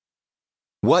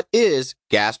What is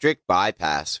gastric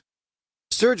bypass?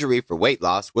 Surgery for weight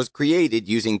loss was created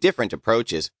using different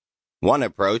approaches. One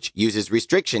approach uses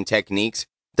restriction techniques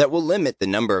that will limit the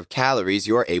number of calories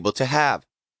you are able to have.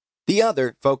 The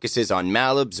other focuses on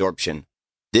malabsorption.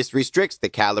 This restricts the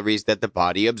calories that the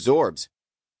body absorbs.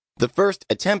 The first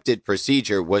attempted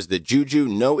procedure was the Juju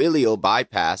no-ileal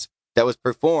bypass that was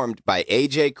performed by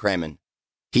A.J. Kremen.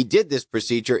 He did this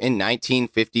procedure in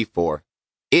 1954.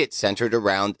 It centered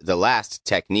around the last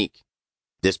technique.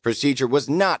 This procedure was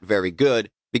not very good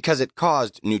because it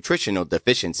caused nutritional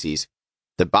deficiencies.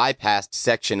 The bypassed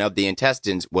section of the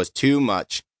intestines was too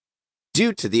much.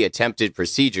 Due to the attempted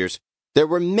procedures, there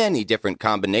were many different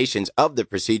combinations of the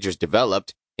procedures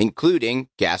developed, including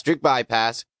gastric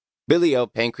bypass,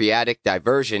 biliopancreatic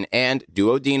diversion, and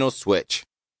duodenal switch.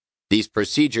 These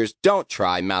procedures don't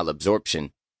try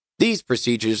malabsorption. These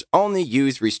procedures only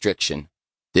use restriction.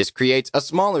 This creates a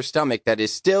smaller stomach that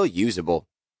is still usable.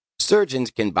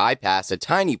 Surgeons can bypass a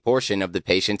tiny portion of the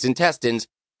patient's intestines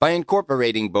by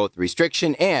incorporating both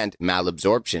restriction and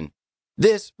malabsorption.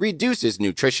 This reduces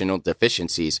nutritional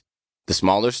deficiencies. The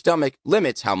smaller stomach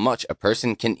limits how much a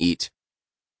person can eat.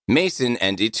 Mason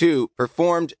and Detu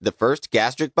performed the first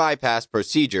gastric bypass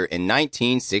procedure in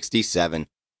 1967.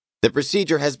 The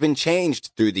procedure has been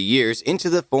changed through the years into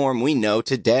the form we know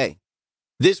today.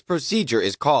 This procedure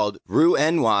is called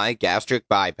Roux-en-Y gastric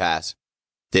bypass.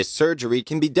 This surgery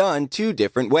can be done two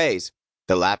different ways,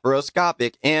 the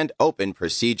laparoscopic and open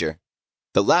procedure.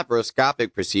 The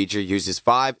laparoscopic procedure uses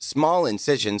 5 small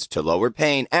incisions to lower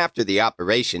pain after the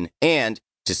operation and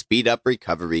to speed up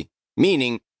recovery,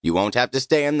 meaning you won't have to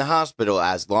stay in the hospital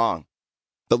as long.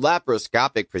 The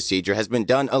laparoscopic procedure has been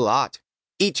done a lot.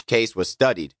 Each case was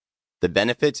studied. The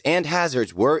benefits and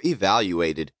hazards were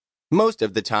evaluated. Most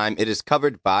of the time, it is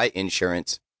covered by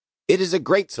insurance. It is a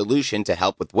great solution to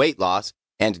help with weight loss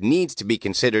and needs to be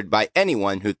considered by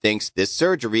anyone who thinks this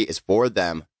surgery is for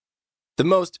them. The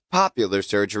most popular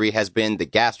surgery has been the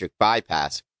gastric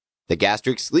bypass. The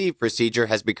gastric sleeve procedure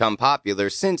has become popular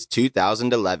since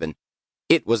 2011.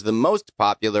 It was the most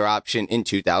popular option in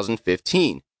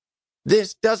 2015.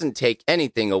 This doesn't take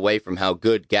anything away from how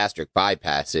good gastric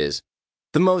bypass is.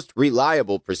 The most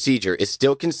reliable procedure is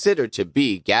still considered to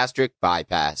be gastric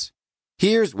bypass.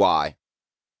 Here's why.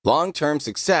 Long-term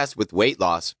success with weight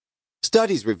loss.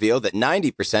 Studies reveal that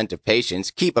 90% of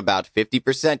patients keep about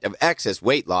 50% of excess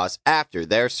weight loss after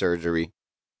their surgery.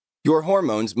 Your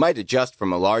hormones might adjust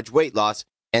from a large weight loss,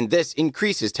 and this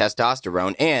increases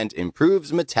testosterone and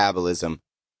improves metabolism.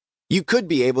 You could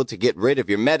be able to get rid of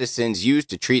your medicines used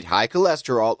to treat high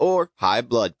cholesterol or high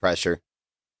blood pressure.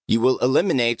 You will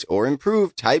eliminate or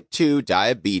improve type 2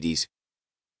 diabetes.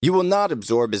 You will not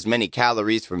absorb as many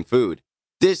calories from food.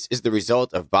 This is the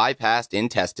result of bypassed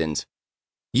intestines.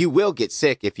 You will get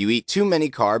sick if you eat too many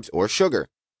carbs or sugar.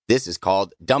 This is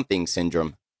called dumping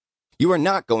syndrome. You are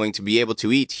not going to be able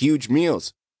to eat huge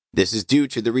meals. This is due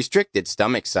to the restricted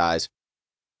stomach size.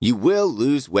 You will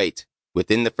lose weight.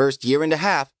 Within the first year and a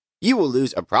half, you will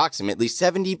lose approximately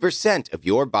 70% of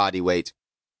your body weight.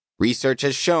 Research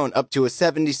has shown up to a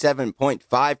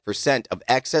 77.5% of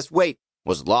excess weight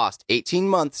was lost 18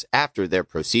 months after their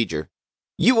procedure.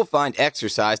 You will find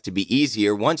exercise to be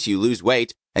easier once you lose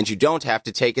weight and you don't have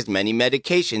to take as many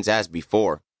medications as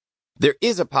before. There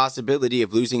is a possibility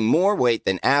of losing more weight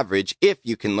than average if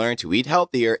you can learn to eat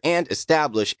healthier and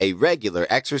establish a regular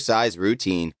exercise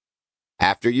routine.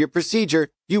 After your procedure,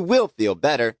 you will feel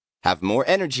better, have more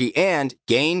energy, and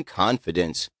gain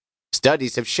confidence.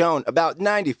 Studies have shown about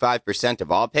 95%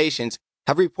 of all patients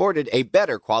have reported a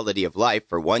better quality of life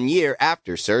for 1 year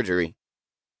after surgery.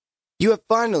 You have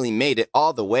finally made it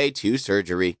all the way to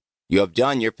surgery. You have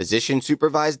done your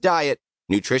physician-supervised diet,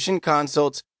 nutrition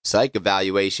consults, psych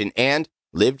evaluation, and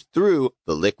lived through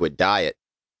the liquid diet.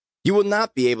 You will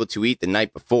not be able to eat the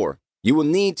night before. You will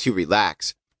need to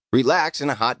relax. Relax in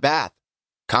a hot bath.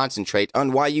 Concentrate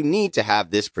on why you need to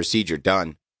have this procedure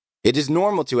done. It is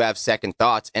normal to have second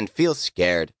thoughts and feel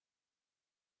scared.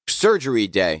 Surgery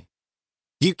day.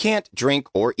 You can't drink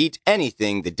or eat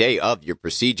anything the day of your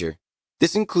procedure.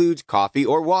 This includes coffee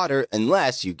or water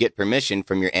unless you get permission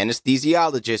from your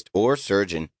anesthesiologist or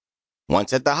surgeon.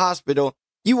 Once at the hospital,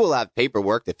 you will have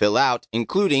paperwork to fill out,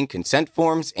 including consent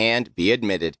forms, and be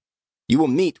admitted. You will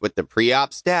meet with the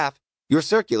pre-op staff, your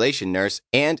circulation nurse,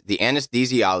 and the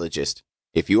anesthesiologist.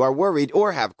 If you are worried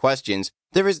or have questions,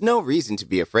 there is no reason to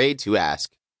be afraid to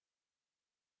ask.